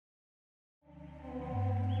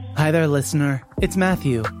Hi there, listener. It's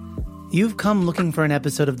Matthew. You've come looking for an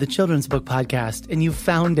episode of the Children's Book Podcast, and you've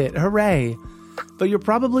found it. Hooray! But you're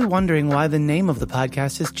probably wondering why the name of the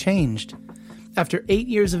podcast has changed. After 8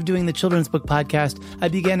 years of doing the Children's Book Podcast, I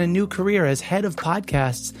began a new career as head of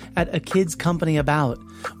podcasts at A Kids Company About,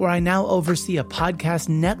 where I now oversee a podcast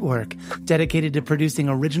network dedicated to producing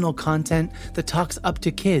original content that talks up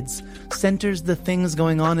to kids, centers the things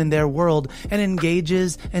going on in their world, and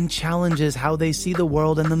engages and challenges how they see the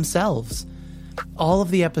world and themselves. All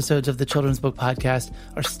of the episodes of the Children's Book Podcast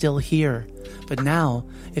are still here. But now,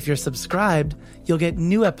 if you're subscribed, you'll get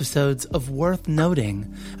new episodes of Worth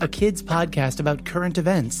Noting, a kids podcast about current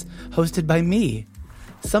events, hosted by me.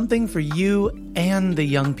 Something for you and the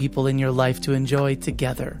young people in your life to enjoy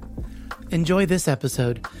together. Enjoy this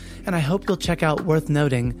episode, and I hope you'll check out Worth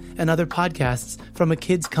Noting and other podcasts from A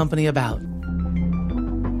Kids Company About.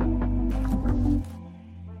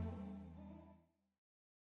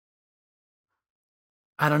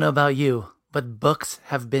 I don't know about you, but books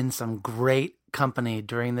have been some great company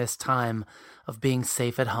during this time of being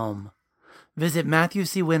safe at home. Visit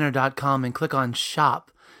MatthewCWinner.com and click on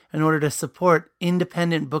Shop in order to support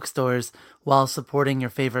independent bookstores while supporting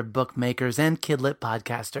your favorite bookmakers and kidlit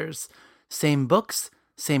podcasters. Same books,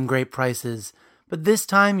 same great prices, but this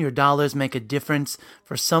time your dollars make a difference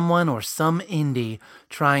for someone or some indie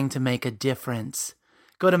trying to make a difference.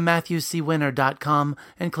 Go to MatthewCWinner.com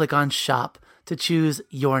and click on Shop to choose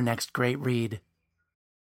your next great read.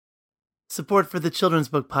 Support for the Children's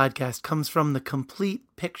Book Podcast comes from the Complete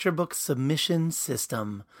Picture Book Submission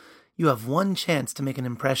System. You have one chance to make an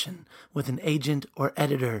impression with an agent or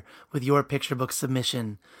editor with your picture book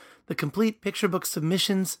submission. The Complete Picture Book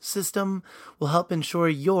Submissions System will help ensure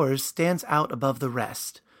yours stands out above the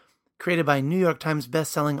rest. Created by New York Times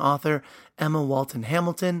bestselling author Emma Walton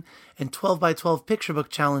Hamilton and 12 by 12 Picture Book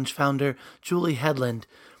Challenge founder Julie Headland,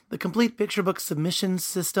 the Complete Picture Book Submissions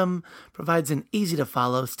System provides an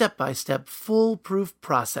easy-to-follow, step-by-step, foolproof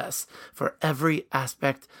process for every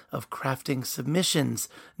aspect of crafting submissions.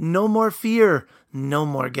 No more fear, no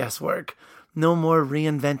more guesswork, no more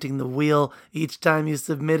reinventing the wheel each time you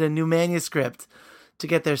submit a new manuscript. To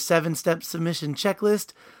get their 7-step submission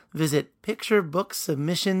checklist, visit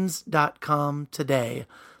picturebooksubmissions.com today.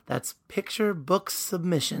 That's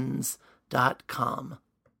picturebooksubmissions.com.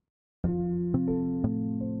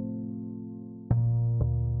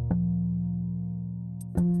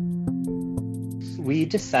 We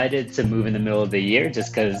decided to move in the middle of the year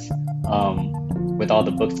just because with all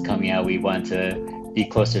the books coming out, we wanted to be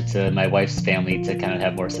closer to my wife's family to kind of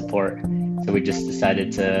have more support. So we just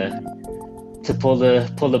decided to pull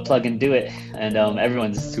the plug and do it. And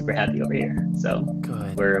everyone's super happy over here. So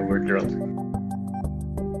good. We're thrilled.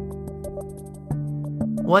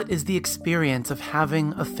 What is the experience of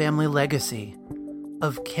having a family legacy,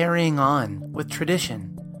 of carrying on with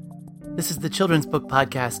tradition? This is the Children's Book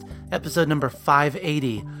Podcast, episode number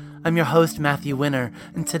 580. I'm your host, Matthew Winner,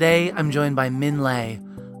 and today I'm joined by Min Lei,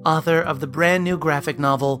 author of the brand new graphic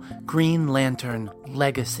novel, Green Lantern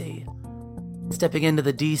Legacy. Stepping into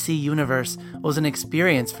the DC universe was an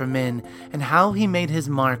experience for Min, and how he made his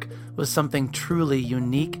mark was something truly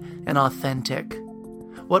unique and authentic.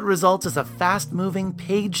 What results is a fast-moving,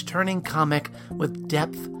 page-turning comic with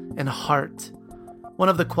depth and heart. One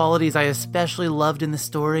of the qualities I especially loved in the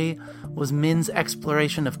story was Min's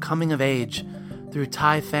exploration of coming of age through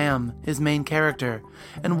Tai Pham, his main character,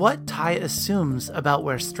 and what Tai assumes about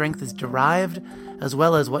where strength is derived, as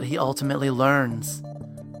well as what he ultimately learns.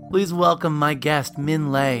 Please welcome my guest,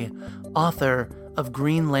 Min Lei, author of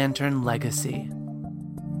Green Lantern Legacy.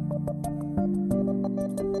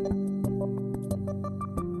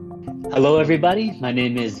 Hello, everybody. My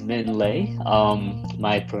name is Min Lei.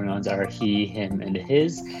 My pronouns are he, him, and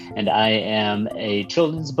his, and I am a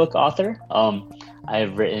children's book author.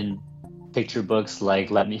 I've written picture books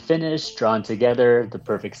like Let Me Finish, Drawn Together, The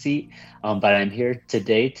Perfect Seat, but I'm here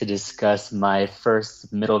today to discuss my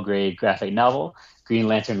first middle grade graphic novel, Green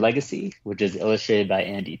Lantern Legacy, which is illustrated by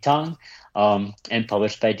Andy Tong and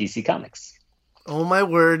published by DC Comics. Oh my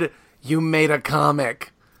word, you made a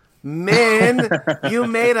comic. Min, you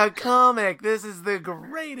made a comic. This is the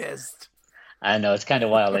greatest. I know, it's kind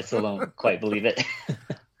of wild. I still don't quite believe it.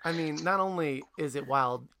 I mean, not only is it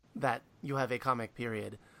wild that you have a comic,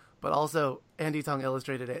 period, but also Andy Tong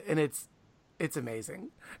illustrated it, and it's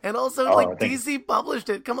amazing. And also, DC published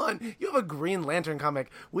it. Come on, you have a Green Lantern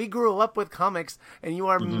comic. We grew up with comics, and you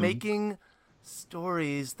are making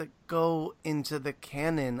stories that go into the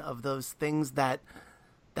canon of those things that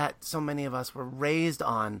so many of us were raised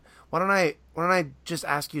on. Why don't I just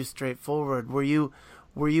ask you straightforward? Were you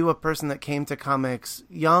a person that came to comics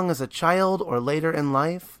young as a child or later in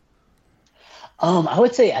life? I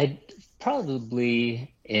would say I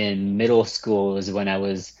probably in middle school is when I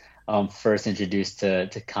was first introduced to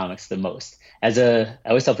comics the most. I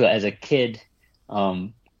always tell people as a kid,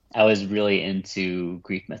 um, I was really into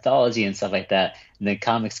Greek mythology and stuff like that, and then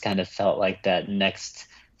comics kind of felt like that next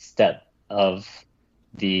step of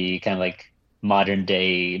the kind of like modern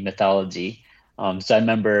day mythology. So I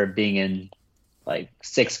remember being in like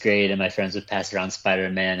sixth grade, and my friends would pass around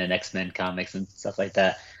Spider-Man and X-Men comics and stuff like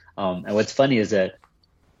that. And what's funny is that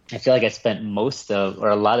I feel like I spent most of, or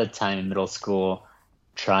a lot of time in middle school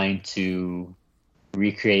trying to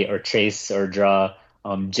recreate or trace or draw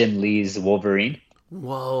Jim Lee's Wolverine.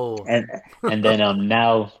 Whoa. And and then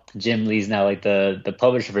now Jim Lee's now like the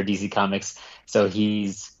publisher for DC Comics. So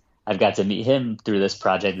I've got to meet him through this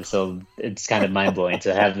project. So it's kind of mind blowing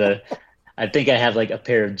to have I think I have like a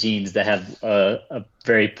pair of jeans that have a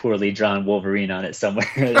very poorly drawn Wolverine on it somewhere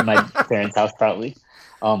in my parents' house, probably.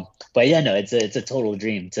 But yeah, no, it's a total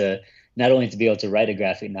dream to not only to be able to write a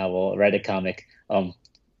graphic novel, write a comic,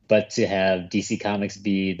 but to have DC Comics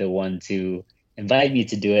be the one to invite me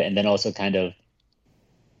to do it, and then also kind of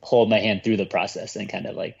hold my hand through the process and kind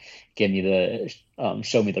of like give me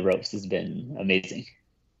show me the ropes has been amazing.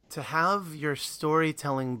 To have your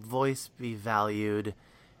storytelling voice be valued,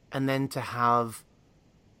 and then to have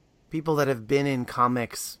people that have been in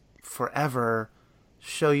comics forever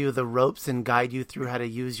show you the ropes and guide you through how to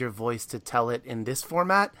use your voice to tell it in this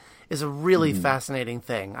format is a really Mhm. fascinating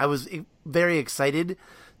thing. I was very excited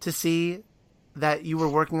to see that you were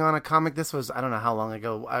working on a comic. This was, I don't know how long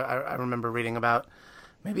ago. I remember reading about,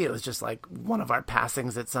 maybe it was just like one of our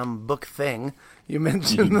passings at some book thing. You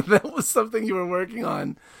mentioned Mhm. that was something you were working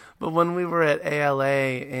on. But when we were at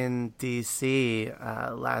ALA in DC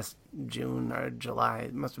last June or July,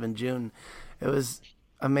 it must have been June, it was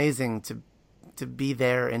amazing to be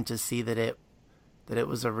there and to see that it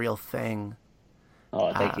was a real thing.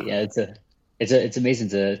 Oh, thank you. Yeah, Um, it's amazing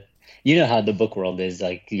to how the book world is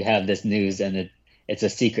like you have this news and it's a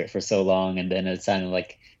secret for so long and then it's kind of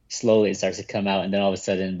like slowly it starts to come out and then all of a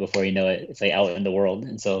sudden before you know it it's like out in the world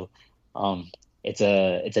and so um it's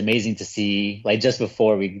amazing to see like just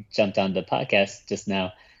before we jumped on the podcast just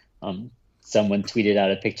now um someone tweeted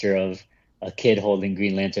out a picture of a kid holding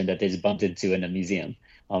Green Lantern that they just bumped into in a museum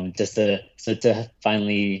just to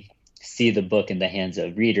finally see the book in the hands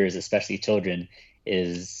of readers especially children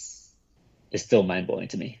is is still mind blowing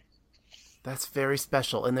to me. that's very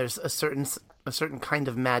special, and there's a certain kind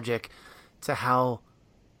of magic to how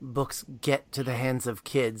books get to the hands of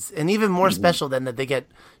kids, and even more Mhm. special than that they get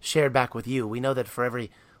shared back with you. We know that for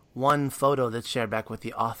every one photo that's shared back with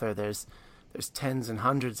the author, there's tens and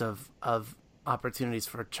hundreds of opportunities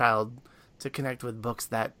for a child to connect with books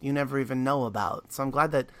that you never even know about. So I'm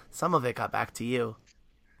glad that some of it got back to you.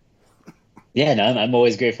 Yeah, no, I'm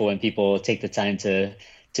always grateful when people take the time to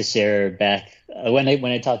share back. When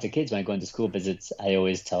I talk to kids when I go into school visits, I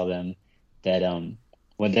always tell them that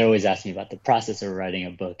when they're always asking me about the process of writing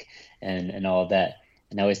a book and all of that,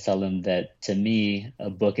 and I always tell them that to me a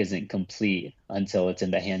book isn't complete until it's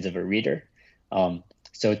in the hands of a reader.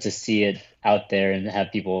 So to see it out there and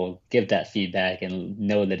have people give that feedback and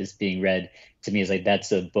know that it's being read to me is like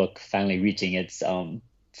that's a book finally reaching its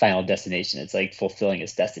final destination. It's like fulfilling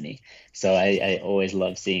its destiny. So I always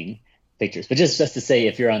love seeing pictures. But just to say,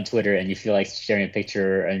 if you're on Twitter and you feel like sharing a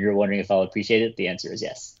picture and you're wondering if I'll appreciate it, the answer is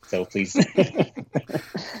yes. So please.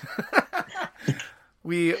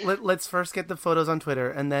 Let's first get the photos on Twitter,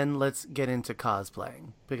 and then let's get into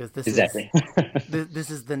cosplaying, because Exactly. this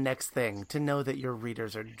is the next thing, to know that your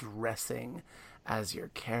readers are dressing as your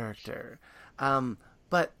character.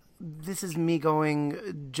 But this is me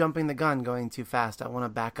jumping the gun, going too fast. I want to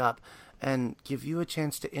back up and give you a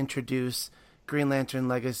chance to introduce Green Lantern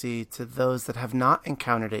Legacy to those that have not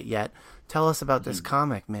encountered it yet. Tell us about this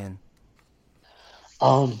comic, man.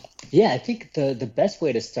 Um, yeah, I think the best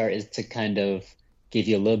way to start is to kind of give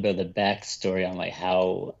you a little bit of the backstory on like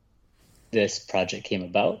how this project came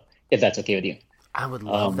about, if that's okay with you. I would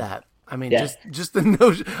love Um, that. I mean, yeah. just the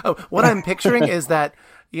notion. Oh, what I'm picturing is that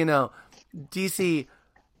you know, DC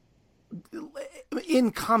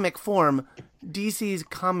in comic form, DC's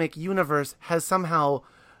comic universe has somehow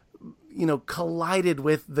collided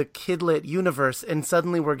with the kidlit universe, and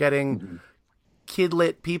suddenly we're getting Mhm.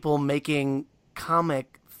 kidlit people making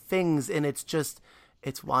comic things, and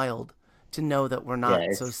it's wild to know that we're Yeah,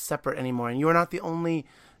 not so separate anymore, and you're not the only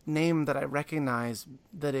name that I recognize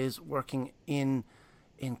that is working in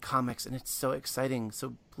comics, and it's so exciting.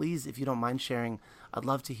 So please, if you don't mind sharing, I'd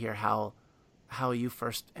love to hear how you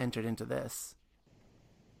first entered into this.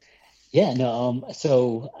 yeah, no,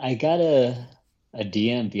 so I got a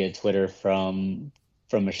DM via Twitter from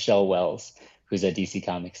Michelle Wells, who's at DC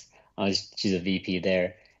Comics. She's a VP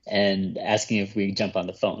there, and asking if we could jump on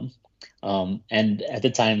the phone. And at the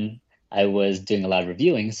time, I was doing a lot of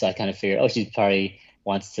reviewing, so I kind of figured, oh, she probably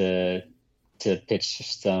wants to pitch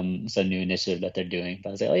some new initiative that they're doing. But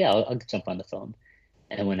I was like, oh yeah, I'll jump on the phone.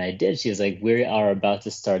 And when I did, she was like, we are about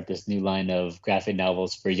to start this new line of graphic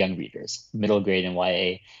novels for young readers, middle grade and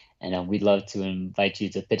YA, and we'd love to invite you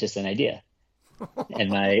to pitch us an idea. And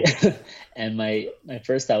my and my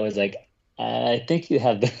first thought was like, I think you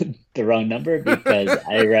have the wrong number, because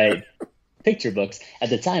I write picture books. At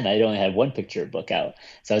the time, I only had one picture book out,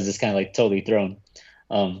 so I was just kind of like totally thrown.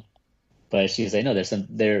 Um, but she was like, no, there's some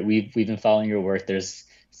there. We've been following your work. There's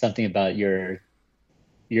something about your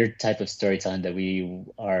type of storytelling that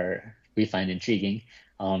we find intriguing.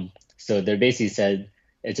 So they basically said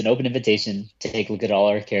it's an open invitation to take a look at all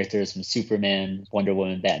our characters from Superman, Wonder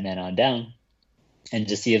Woman, Batman on down, and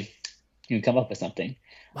just see if you can come up with something.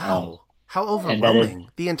 Wow, how overwhelming!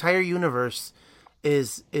 The entire universe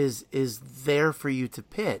is there for you to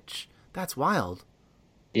pitch. That's wild.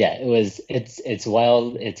 Yeah, it's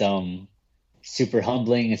wild. It's super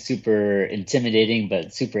humbling, it's super intimidating,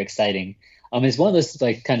 but super exciting. It's one of those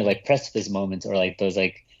like kind of like precipice moments, or like those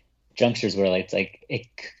like junctures where like it's like it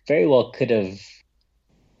very well could have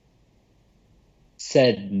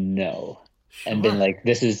said no and been Sure. like,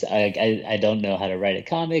 this is I don't know how to write a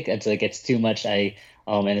comic. It's like it's too much. And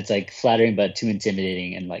it's like flattering but too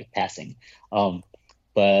intimidating and like passing. Um,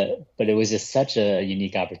 but it was just such a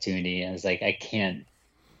unique opportunity. I was like, I can't.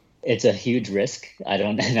 It's a huge risk.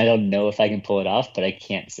 And I don't know if I can pull it off, but I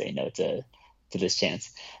can't say no to this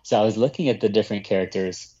chance. So I was looking at the different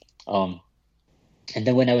characters, and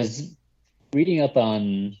then when I was reading up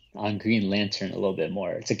on Green Lantern a little bit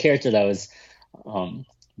more, it's a character that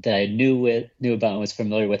I knew about and was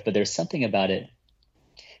familiar with, but there's something about it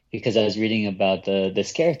because I was reading about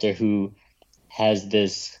this character who has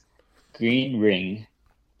this green ring,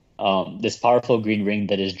 this powerful green ring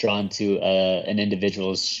that is drawn to an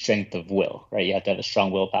individual's strength of will, right? You have to have a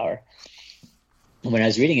strong willpower. And when I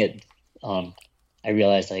was reading it, I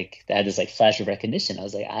realized like I had this like flash of recognition. I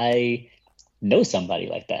was like, I know somebody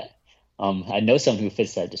like that. I know someone who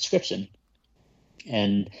fits that description.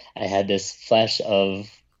 And I had this flash of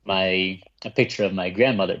a picture of my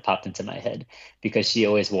grandmother popped into my head because she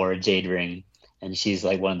always wore a jade ring, and she's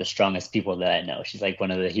like one of the strongest people that I know. She's like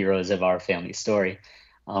one of the heroes of our family story.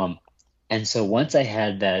 And so once I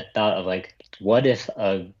had that thought of like, what if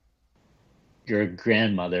your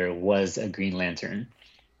grandmother was a Green Lantern?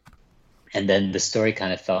 And then the story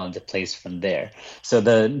kind of fell into place from there. So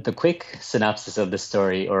the quick synopsis of the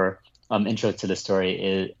story, or intro to the story,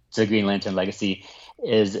 is to Green Lantern Legacy,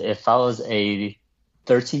 is it follows a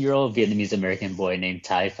 13-year-old Vietnamese American boy named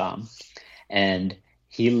Tai Pham, and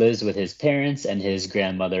he lives with his parents and his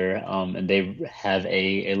grandmother, and they have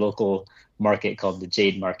a local market called the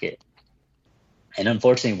Jade Market. And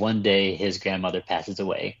unfortunately, one day his grandmother passes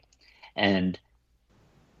away, and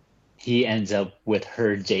he ends up with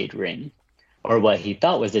her jade ring, or what he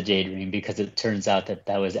thought was a jade ring, because it turns out that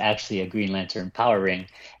that was actually a Green Lantern power ring,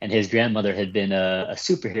 and his grandmother had been a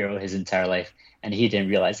superhero his entire life, and he didn't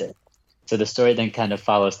realize it. So the story then kind of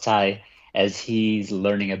follows Tai as he's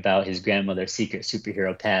learning about his grandmother's secret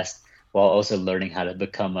superhero past, while also learning how to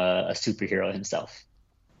become a superhero himself.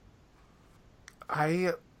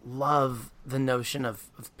 I love the notion of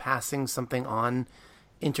passing something on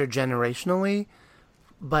intergenerationally,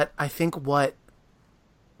 but I think what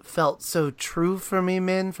felt so true for me,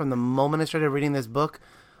 Min, from the moment I started reading this book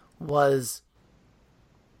was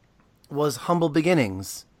humble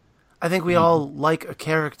beginnings. I think we all like a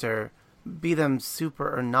character, be them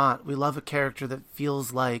super or not. We love a character that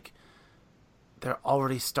feels like they're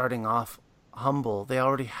already starting off humble. They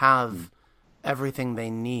already have everything they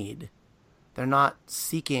need. They're not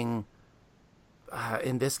seeking,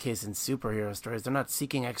 in this case, in superhero stories, they're not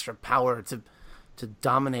seeking extra power to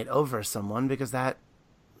dominate over someone, because that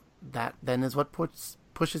then is what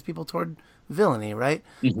pushes people toward villainy, right?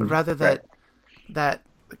 But Hmm. rather Right. that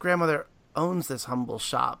the grandmother owns this humble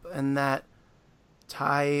shop, and that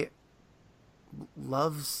Tai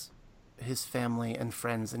loves his family and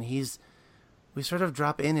friends, and we sort of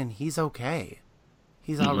drop in and he's okay.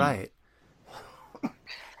 He's all Hmm. right.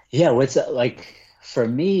 Yeah, what's like for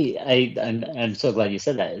me, I'm so glad you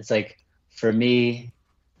said that. It's like for me,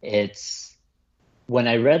 it's when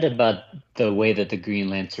I read about the way that the Green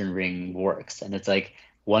Lantern ring works, and it's like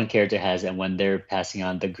one character has it, and when they're passing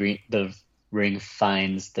on, the ring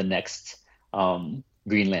finds the next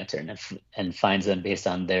Green Lantern, and finds them based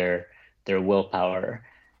on their willpower,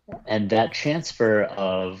 and that transfer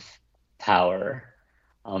of power,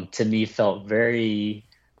 to me, felt very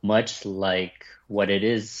much like what it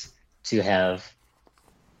is to have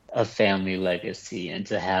a family legacy and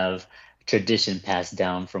to have tradition passed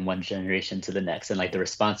down from one generation to the next, and like the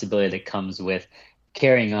responsibility that comes with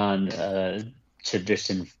carrying on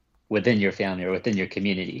tradition within your family or within your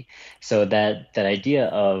community. So that idea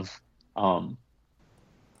of um,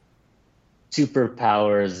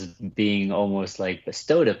 superpowers being almost like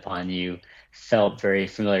bestowed upon you felt very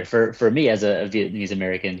familiar for me as a Vietnamese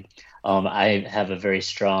American. I have a very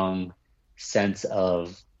strong sense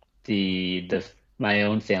of the my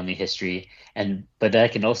own family history, and but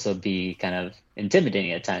that can also be kind of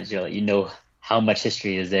intimidating at times. You're like, you know how much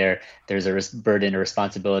history is there. There's a burden, a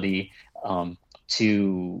responsibility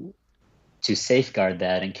to safeguard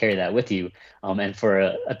that and carry that with you. And for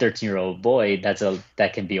a 13-year-old boy,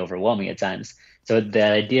 that can be overwhelming at times. So the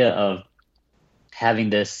idea of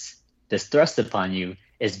having this thrust upon you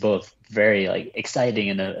is both very like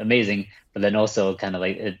exciting and amazing, but then also kind of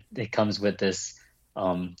like it comes with this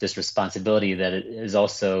responsibility that it is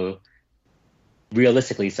also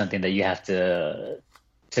realistically something that you have to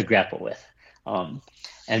grapple with.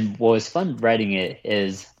 And what was fun writing it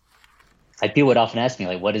is, like, people would often ask me,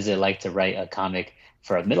 like, what is it like to write a comic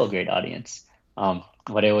for a middle grade audience?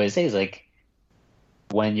 What I always say is, like,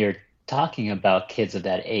 when you're talking about kids of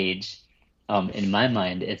that age, in my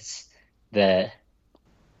mind, it's that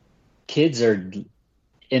kids are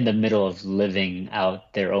in the middle of living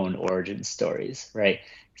out their own origin stories, right?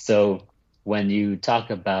 So when you talk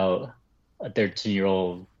about a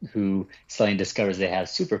 13-year-old who suddenly discovers they have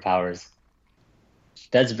superpowers,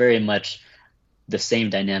 that's very much the same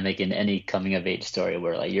dynamic in any coming of age story,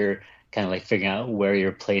 where like you're kind of like figuring out where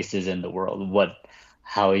your place is in the world,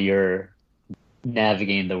 how you're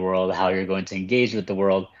navigating the world, how you're going to engage with the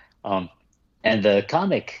world. And the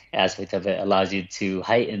comic aspect of it allows you to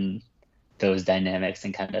heighten those dynamics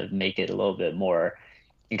and kind of make it a little bit more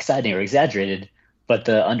exciting or exaggerated. But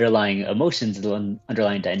the underlying emotions, the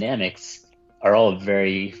underlying dynamics are all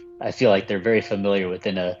I feel like they're very familiar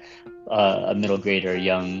within a middle grade or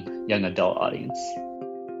young adult audience.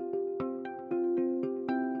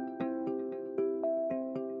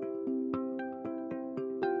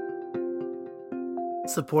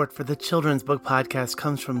 Support for the Children's Book Podcast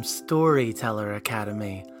comes from Storyteller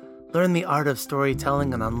Academy. Learn the art of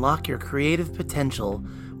storytelling and unlock your creative potential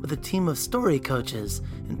with a team of story coaches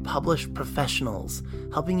and published professionals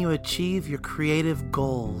helping you achieve your creative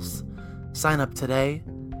goals. Sign up today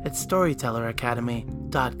at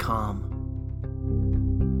StorytellerAcademy.com.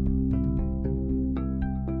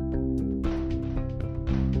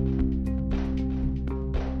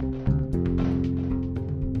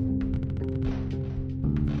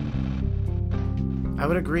 I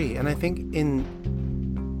would agree, and I think in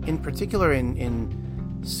particular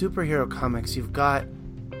in superhero comics, you've got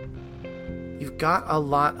a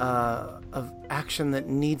lot of action that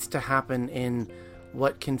needs to happen in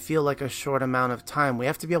what can feel like a short amount of time. We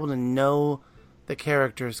have to be able to know the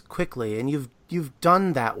characters quickly, and you've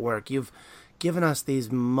done that work. You've given us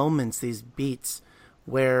these moments, these beats,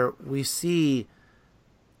 where we see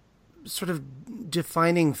sort of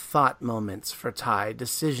defining thought moments for Ty,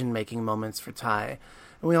 decision-making moments for Ty.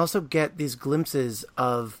 And we also get these glimpses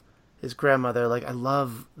of his grandmother. Like, I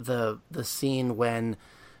love the scene when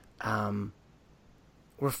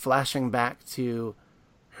we're flashing back to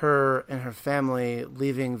her and her family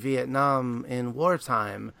leaving Vietnam in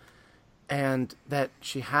wartime, and that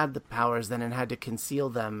she had the powers then and had to conceal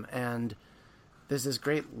them. And there's this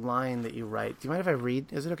great line that you write. Do you mind if I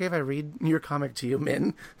read? Is it okay if I read your comic to you,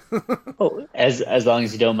 Min? Oh, as long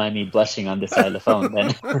as you don't mind me blushing on this side of the phone,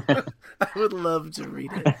 then. I would love to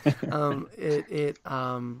read it.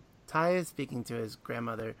 Ty is speaking to his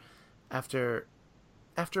grandmother after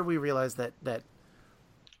we realize that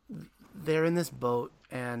they're in this boat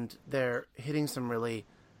and they're hitting some really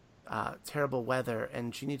terrible weather,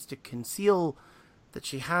 and she needs to conceal that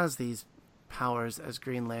she has these powers as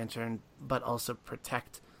Green Lantern, but also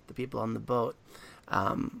protect the people on the boat.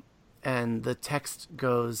 And the text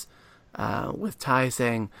goes with Ty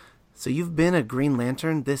saying, "So you've been a Green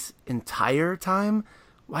Lantern this entire time?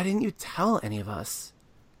 Why didn't you tell any of us?"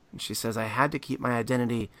 And she says, "I had to keep my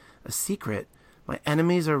identity a secret. My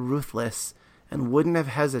enemies are ruthless and wouldn't have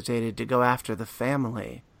hesitated to go after the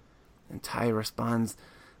family." And Ty responds,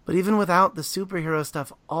 "But even without the superhero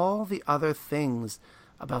stuff, all the other things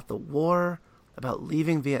about the war, about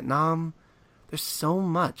leaving Vietnam, there's so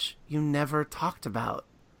much you never talked about."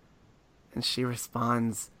 And she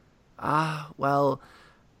responds, well,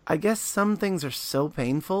 I guess some things are so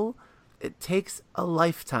painful, it takes a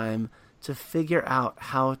lifetime to figure out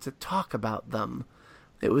how to talk about them.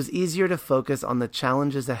 It was easier to focus on the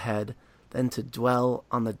challenges ahead than to dwell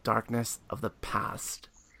on the darkness of the past.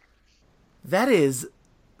 That is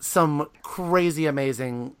some crazy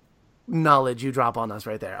amazing knowledge you drop on us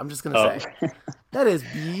right there. I'm just going to Oh, say. That is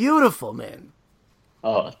beautiful, man.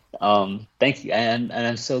 oh, thank you. And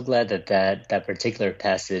I'm so glad that that particular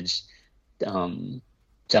passage um,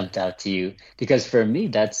 jumped out to you because for me,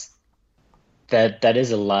 that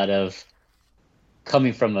is a lot of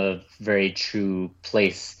coming from a very true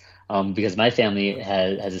place. Because my family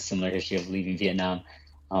has a similar history of leaving Vietnam,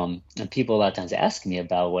 and people a lot of times ask me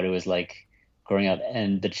about what it was like growing up.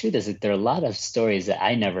 And the truth is that there are a lot of stories that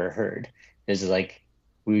I never heard. There's like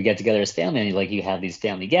we would get together as family, and like you have these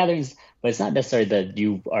family gatherings, but it's not necessarily that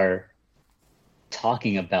you are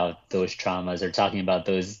talking about those traumas or talking about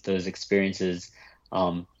those experiences.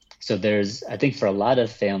 Um, so there's, I think, for a lot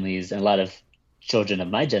of families and a lot of children of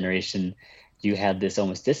my generation, you have this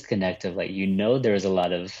almost disconnect of like there was a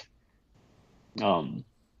lot of um,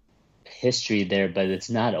 history there, but it's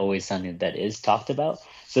not always something that is talked about.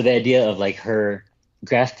 So the idea of like her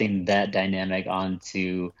grafting that dynamic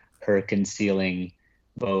onto her concealing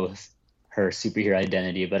both her superhero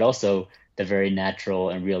identity, but also the very natural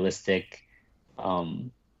and realistic,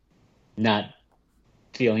 um, not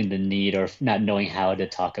feeling the need or not knowing how to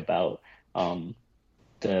talk about um,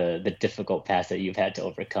 the difficult past that you've had to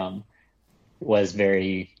overcome was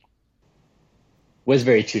very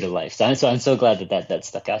true to life. So I'm so glad that that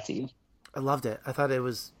stuck out to you. I loved it. I thought it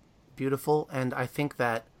was beautiful, and I think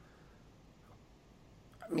that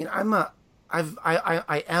I mean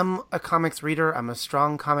I am a comics reader. I'm a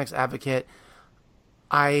strong comics advocate.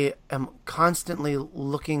 I am constantly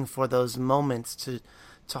looking for those moments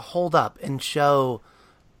to hold up and show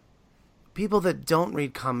people that don't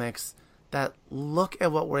read comics that look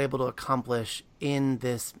at what we're able to accomplish in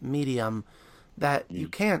this medium that you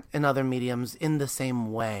can't in other mediums in the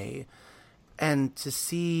same way. And to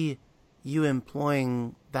see you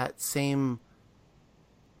employing that same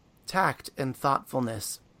tact and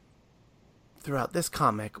thoughtfulness throughout this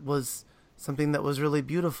comic was something that was really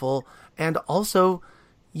beautiful. And also,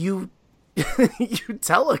 you you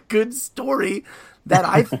tell a good story that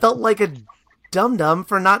I felt like a dum dum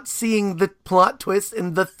for not seeing the plot twists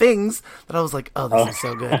and the things that I was like, oh, this Oh, is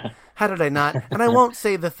so good. How did I not? And I won't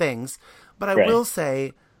say the things, but I right. will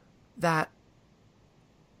say that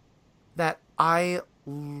that I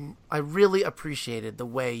really appreciated the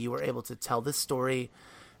way you were able to tell this story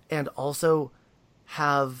and also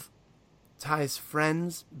have Ty's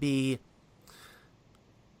friends be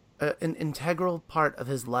an integral part of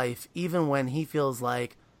his life, even when he feels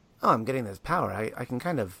like, oh, I'm getting this power. I can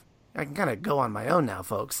kind of go on my own now,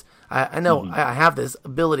 folks. I know Hmm. I have this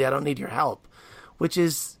ability. I don't need your help, which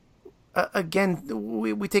is again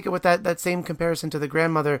we take it with that same comparison to the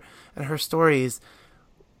grandmother and her stories.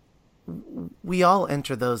 We all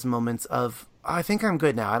enter those moments of I think I'm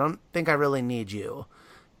good now. I don't think I really need you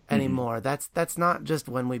Hmm. anymore. That's not just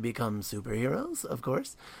when we become superheroes, of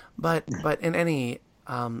course, but in any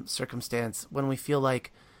circumstance when we feel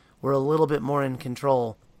like we're a little bit more in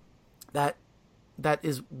control. That that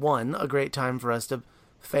is one a great time for us to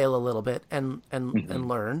fail a little bit and Hmm.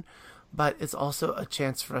 learn, but it's also a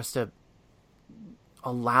chance for us to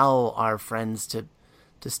allow our friends to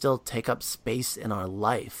still take up space in our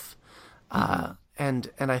life. Hmm.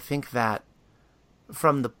 And I think that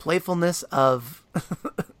from the playfulness of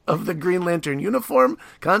of the Green Lantern uniform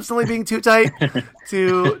constantly being too tight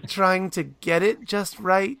to trying to get it just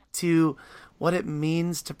right to what it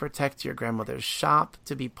means to protect your grandmother's shop,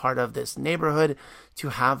 to be part of this neighborhood, to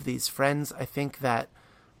have these friends. I think that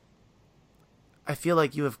I feel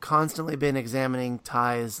like you have constantly been examining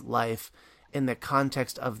Ty's life in the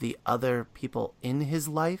context of the other people in his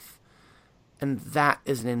life. And that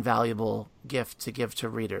is an invaluable gift to give to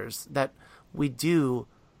readers. That we do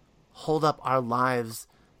hold up our lives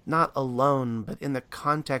not alone, but in the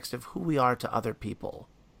context of who we are to other people.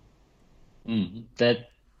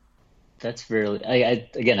 That's really I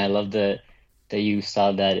again I love that you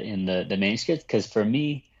saw that in the manuscript because for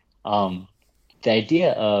me, um, the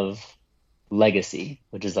idea of legacy,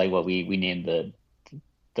 which is like what we named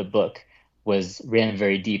the book, was ran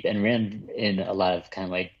very deep and ran in a lot of kind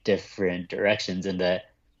of like different directions. In that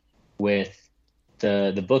with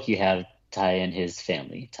the book you have Ty and his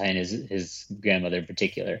family, Ty and his grandmother in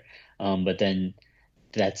particular, but then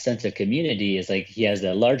that sense of community is like he has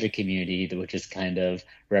a larger community which is kind of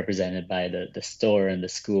represented by the store and the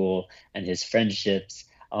school and his friendships,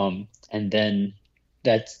 and then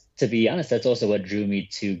that's, to be honest, that's also what drew me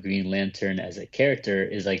to Green Lantern as a character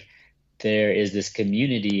is like there is this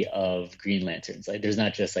community of Green Lanterns. Like there's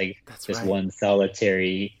not just like That's this right. one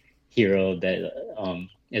solitary hero that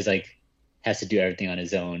is like has to do everything on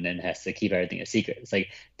his own and has to keep everything a secret. It's like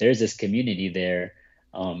there's this community there,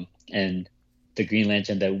 and the Green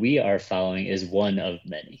Lantern that we are following is one of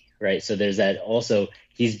many, right? So there's that also,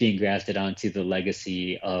 he's being grafted onto the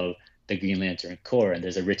legacy of the Green Lantern Corps, and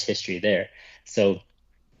there's a rich history there. So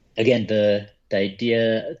again, the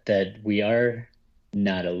idea that we are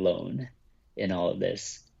not alone in all of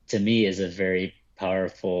this, to me, is a very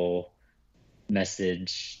powerful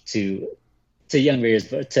message to young readers,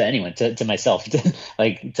 but to anyone, to myself,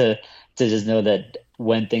 like to just know that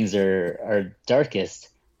when things are darkest,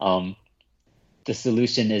 um, the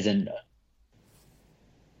solution isn't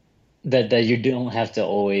that you don't have to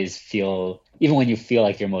always feel, even when you feel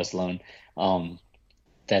like you're most alone. Um,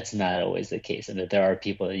 that's not always the case, and that there are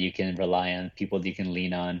people that you can rely on, people that you can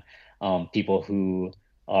lean on, people who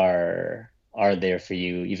are there for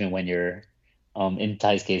you, even when you're, in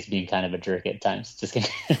Ty's case, being kind of a jerk at times. Just kidding.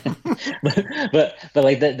 But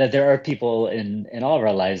like that there are people in all of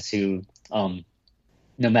our lives who, no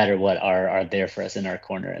matter what, are there for us in our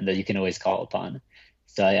corner, and that you can always call upon.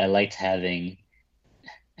 So I liked having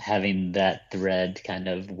that thread kind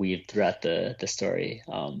of weaved throughout the story,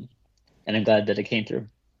 and I'm glad that it came through.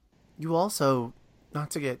 You also, not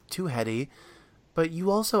to get too heady, but you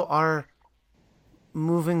also are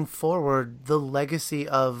moving forward the legacy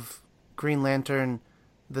of Green Lantern,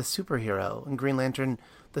 the superhero, and Green Lantern,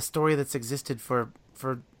 the story that's existed for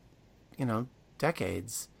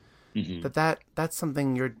decades. Hmm. That's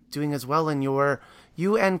something you're doing as well in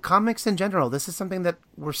you and comics in general. This is something that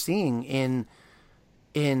we're seeing in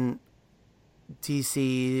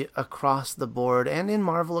DC across the board and in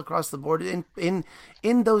Marvel across the board, in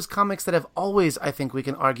those comics that have always, I think we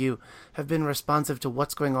can argue, have been responsive to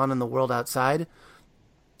what's going on in the world outside.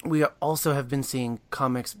 We also have been seeing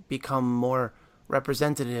comics become more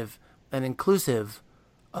representative and inclusive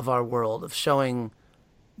of our world, of showing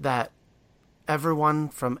that everyone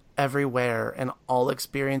from everywhere and all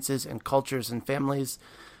experiences and cultures and families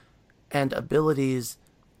and abilities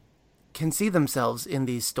can see themselves in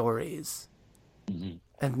these stories. Hmm.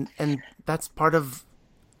 And that's part of,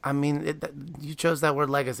 I mean, you chose that word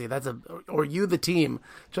legacy. Or you, the team,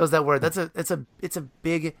 chose that word. It's a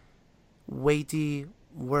big, weighty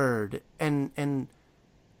word, and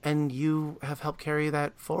you have helped carry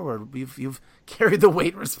that forward. You've carried the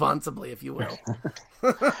weight responsibly, if you will.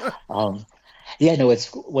 Um, yeah, no,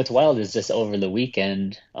 what's wild is just over the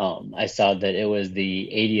weekend, I saw that it was the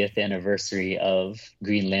 80th anniversary of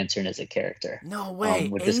Green Lantern as a character, No way,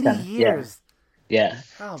 which is 80 kind of, yeah, years. yeah.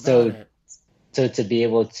 How about So it? to be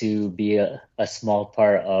able to be a small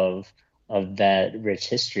part of that rich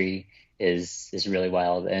history is really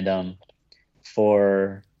wild. And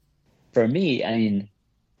for for me, I mean,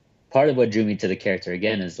 part of what drew me to the character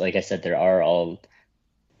again is, like I said,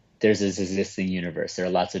 there's this existing universe. There are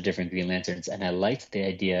lots of different Green Lanterns, and I liked the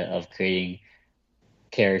idea of creating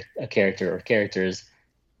a character or characters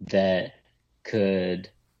that could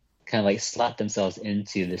kind of like slot themselves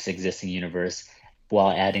into this existing universe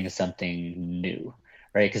while adding something new,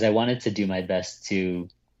 right? Because I wanted to do my best to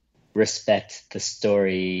respect the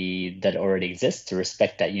story that already exists, to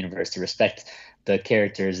respect that universe, to respect the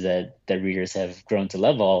characters that readers have grown to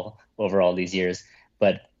love all over all these years,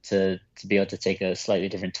 but to be able to take a slightly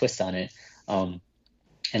different twist on it. Um,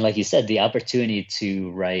 and like you said, the opportunity to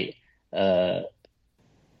write uh,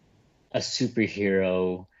 a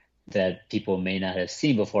superhero that people may not have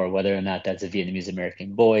seen before, whether or not that's a Vietnamese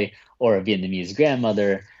American boy or a Vietnamese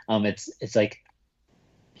grandmother, it's like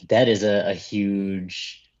that is a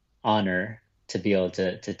huge honor to be able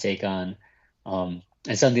to take on, and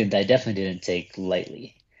something that I definitely didn't take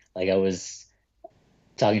lightly. Like I was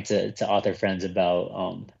talking to author friends about,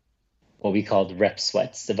 what we called rep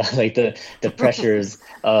sweats, about like the pressures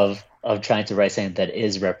of trying to write something that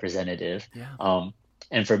is representative. Yeah.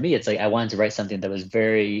 And for me, it's like I wanted to write something that was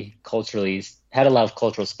very culturally, had a lot of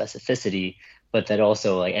cultural specificity, but that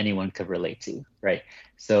also like anyone could relate to, right?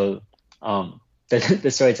 So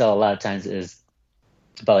the story I tell a lot of times is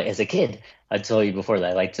about, like, as a kid. I told you before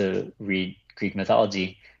that I like to read Greek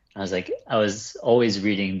mythology. I was always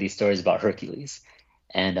reading these stories about Hercules,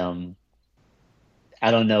 and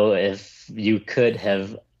I don't know if you could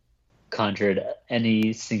have conjured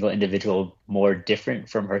any single individual more different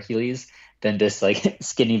from Hercules than this like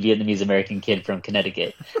skinny Vietnamese American kid from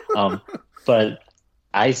Connecticut. Um, but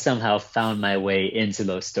I somehow found my way into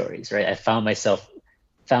those stories, right? Found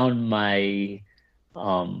my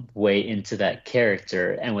way into that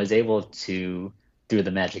character and was able to, through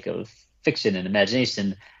the magic of fiction and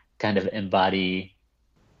imagination, kind of embody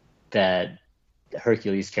that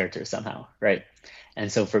Hercules character somehow, right?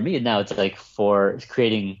 And so for me now, it's like for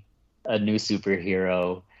creating a new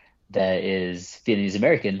superhero that is Vietnamese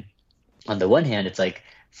American, on the one hand, it's like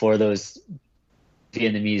for those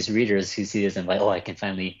Vietnamese readers who see this and like, oh, I can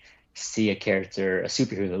finally see a character, a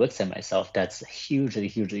superhero that looks like myself. That's hugely,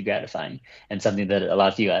 hugely gratifying and something that a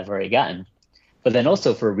lot of you have already gotten. But then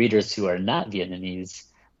also for readers who are not Vietnamese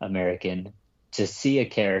American, to see a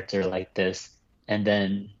character like this and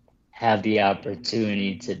then have the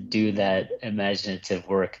opportunity to do that imaginative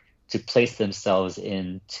work to place themselves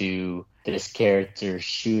into this character's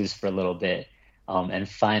shoes for a little bit, and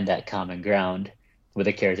find that common ground with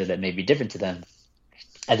a character that may be different to them,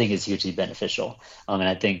 I think is hugely beneficial. And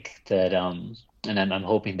I think that, and I'm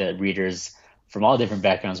hoping that readers from all different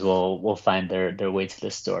backgrounds will find their way to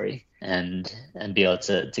this story and be able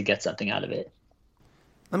to get something out of it.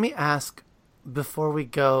 Let me ask before we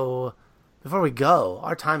go,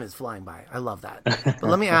 our time is flying by. I love that. But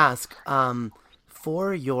let me ask,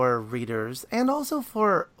 for your readers and also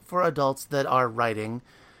for adults that are writing,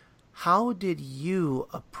 how did you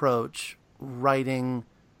approach writing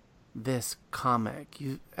this comic?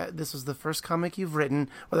 This was the first comic you've written,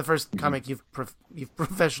 or the first comic you've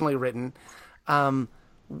professionally written.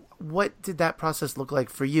 What did that process look like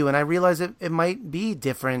for you? And I realize it might be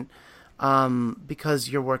different because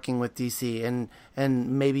you're working with DC,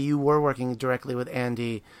 and maybe you were working directly with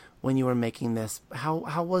Andy when you were making this.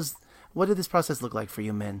 What did this process look like for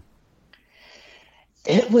you, Min?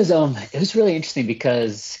 It was really interesting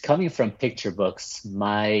because coming from picture books,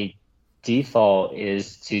 my default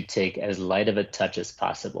is to take as light of a touch as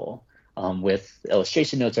possible, with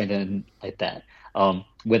illustration notes or anything like that.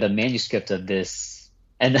 With a manuscript of this,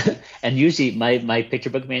 and and usually my picture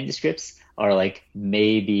book manuscripts are like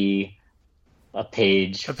maybe a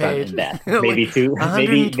page front and back, maybe Like two,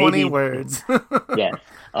 120 maybe words. yeah.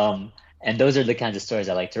 And those are the kinds of stories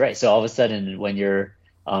I like to write. So all of a sudden, when you're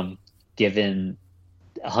given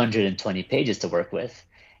 120 pages to work with,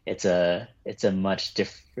 it's a much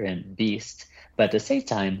different beast. But at the same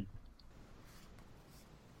time,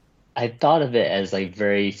 I thought of it as like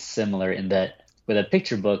very similar in that with a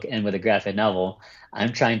picture book and with a graphic novel,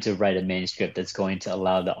 I'm trying to write a manuscript that's going to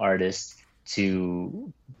allow the artist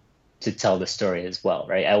to tell the story as well,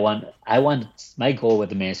 right? I want my goal with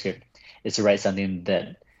the manuscript is to write something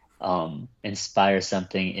that inspires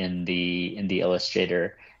something in the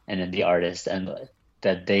illustrator and in the artist, and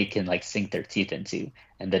that they can like sink their teeth into,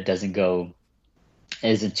 and that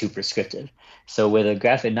isn't too prescriptive. So with a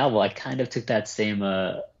graphic novel, I kind of took that same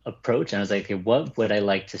approach, and I was like, okay, what would I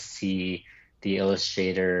like to see the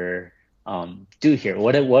illustrator do here?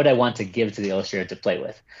 What I want to give to the illustrator to play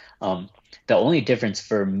with. The only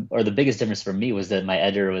difference or the biggest difference for me was that my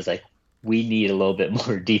editor was like, we need a little bit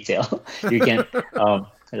more detail. You can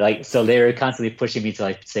like, so they were constantly pushing me to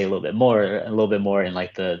like say a little bit more in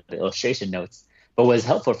like the illustration notes. But what's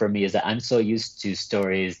helpful for me is that I'm so used to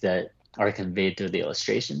stories that are conveyed through the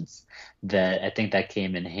illustrations that I think that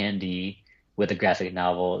came in handy with a graphic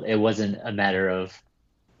novel. It wasn't a matter of,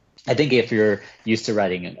 I think if you're used to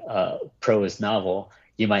writing a prose novel,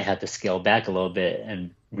 you might have to scale back a little bit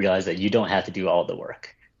and realize that you don't have to do all the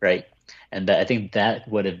work, right? And I think that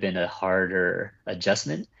would have been a harder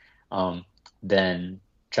adjustment, than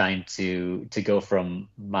trying to go from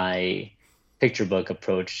my picture book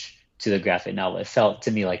approach to the graphic novel. It felt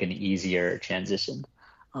to me like an easier transition.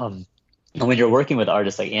 And when you're working with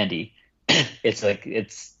artists like Andy, it's like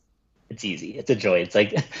it's easy. It's a joy. It's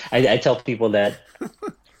like I tell people that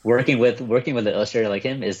working with an illustrator like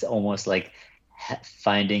him is almost like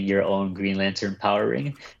finding your own Green Lantern power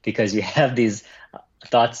ring, because you have these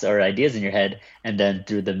thoughts or ideas in your head, and then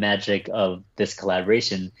through the magic of this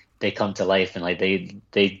collaboration, they come to life and like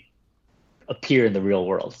they appear in the real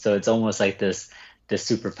world. So it's almost like this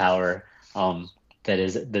superpower,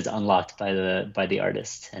 that's unlocked by the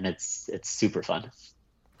artist, and it's super fun.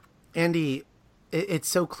 Andy, it's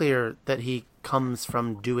so clear that he comes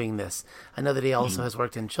from doing this. I know that he also has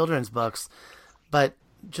worked in children's books, but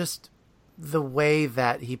just the way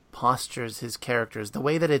that he postures his characters, the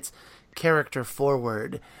way that it's character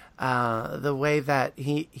forward, the way that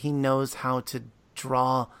he knows how to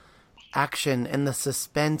draw action and the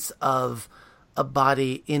suspense of a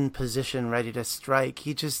body in position ready to strike.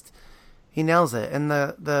 He nails it. And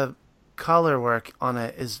the color work on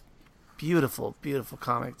it is beautiful, beautiful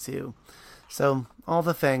comic too. So all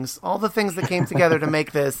the things that came together to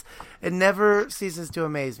make this, it never ceases to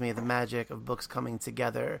amaze me, the magic of books coming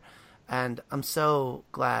together. And I'm so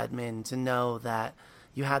glad, Min, to know that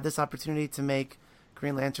you had this opportunity to make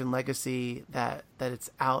Green Lantern Legacy, that it's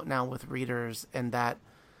out now with readers, and that,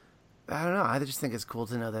 I don't know, I just think it's cool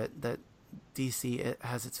to know that DC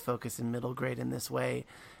has its focus in middle grade in this way,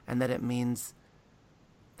 and that it means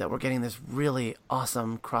we're getting this really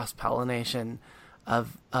awesome cross-pollination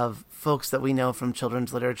of folks that we know from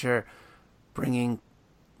children's literature, bringing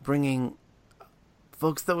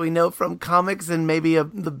folks that we know from comics and maybe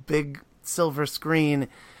the big silver screen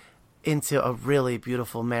into a really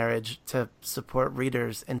beautiful marriage to support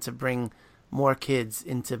readers and to bring more kids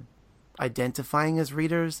into identifying as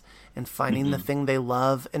readers and finding the thing they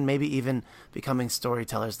love and maybe even becoming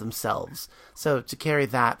storytellers themselves. So to carry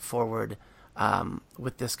that forward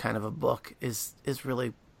with this kind of a book is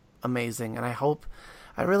really amazing. And I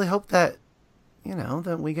really hope that,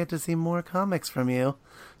 that we get to see more comics from you.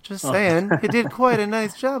 Just saying, you did quite a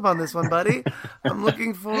nice job on this one, buddy. I'm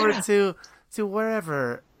looking forward to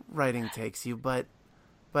wherever writing takes you, but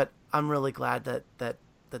I'm really glad that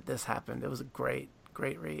this happened. It was a great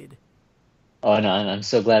read. Oh no, I'm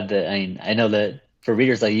so glad that I know that for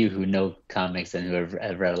readers like you who know comics and who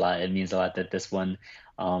have read a lot, it means a lot that this one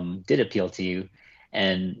did appeal to you.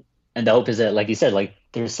 And the hope is that, like you said, like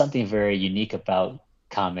there's something very unique about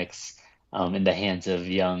comics in the hands of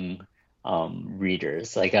young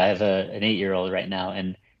readers. Like I have an 8-year-old right now,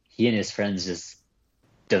 and he and his friends just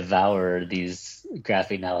devour these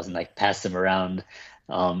graphic novels and like pass them around,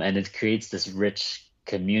 and it creates this rich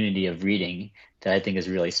community of reading that I think is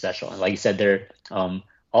really special. And like you said,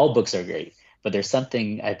 all books are great, but there's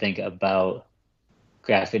something I think about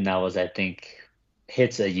graphic novels I think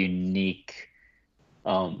hits a unique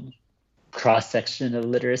cross section of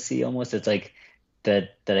literacy almost. It's like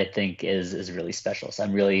that I think is really special.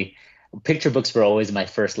 So picture books were always my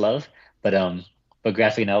first love, but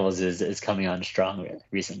graphic novels is coming on strong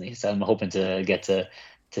recently. So I'm hoping to get to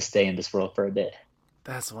stay in this world for a bit.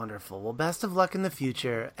 That's wonderful. Well, best of luck in the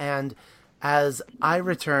future. And as I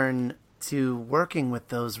return to working with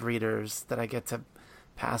those readers that I get to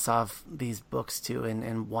pass off these books to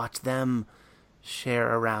and watch them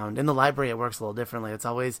share around. In the library, it works a little differently. It's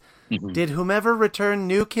always, did whomever return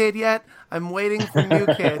new kid yet? I'm waiting for new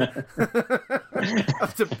kid. I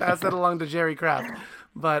have to pass that along to Jerry Craft.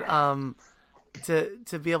 But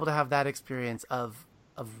to be able to have that experience of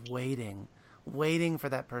waiting for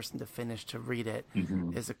that person to finish to read it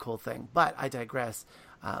is a cool thing. But I digress.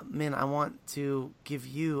 Min, I want to give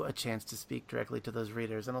you a chance to speak directly to those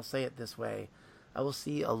readers, and I'll say it this way. I will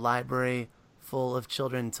see a library full of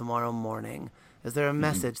children tomorrow morning. Is there a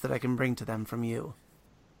message that I can bring to them from you?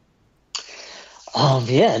 I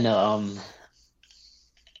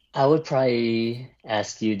would probably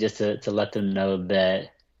ask you just to let them know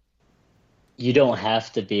that you don't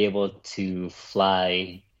have to be able to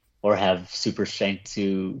fly or have super strength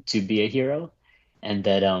to be a hero, and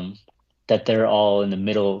that they're all in the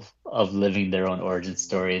middle of living their own origin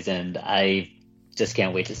stories, and I just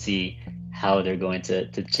can't wait to see how they're going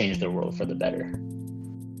to change the world for the better.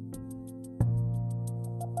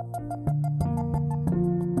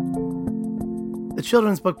 The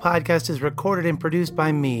Children's Book Podcast is recorded and produced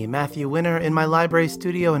by me, Matthew Winner, in my library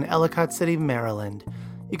studio in Ellicott City, Maryland.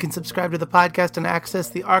 You can subscribe to the podcast and access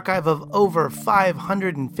the archive of over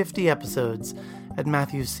 550 episodes at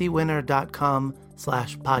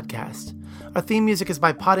MatthewCWinner.com/podcast. Our theme music is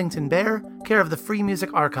by Poddington Bear, care of the Free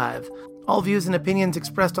Music Archive. All views and opinions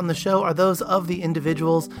expressed on the show are those of the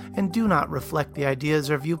individuals and do not reflect the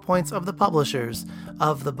ideas or viewpoints of the publishers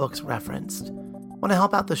of the books referenced. Want to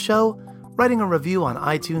help out the show? Writing a review on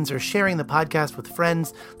iTunes or sharing the podcast with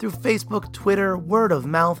friends through Facebook, Twitter, word of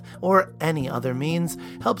mouth, or any other means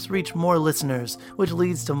helps reach more listeners, which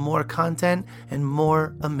leads to more content and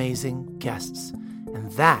more amazing guests. And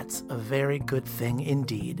that's a very good thing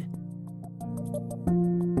indeed.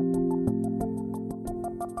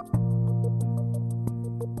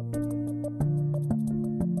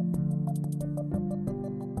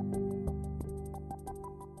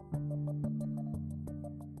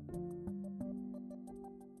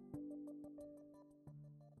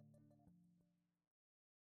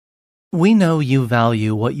 We know you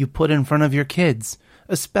value what you put in front of your kids,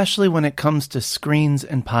 especially when it comes to screens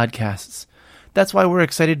and podcasts. That's why we're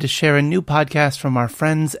excited to share a new podcast from our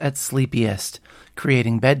friends at Sleepiest,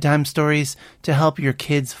 creating bedtime stories to help your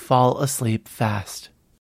kids fall asleep fast.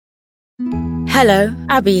 Hello,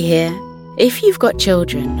 Abby here. If you've got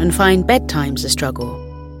children and find bedtime's a struggle,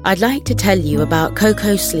 I'd like to tell you about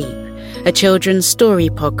Coco Sleep, a children's story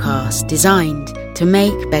podcast designed to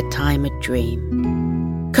make bedtime a dream.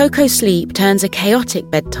 Coco Sleep turns a chaotic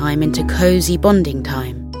bedtime into cozy bonding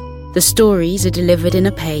time. The stories are delivered in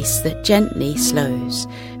a pace that gently slows.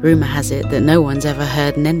 Rumour has it that no one's ever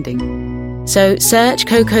heard an ending. So search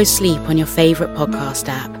Coco Sleep on your favourite podcast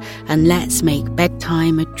app and let's make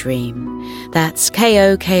bedtime a dream. That's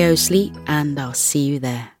KOKO Sleep, and I'll see you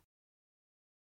there.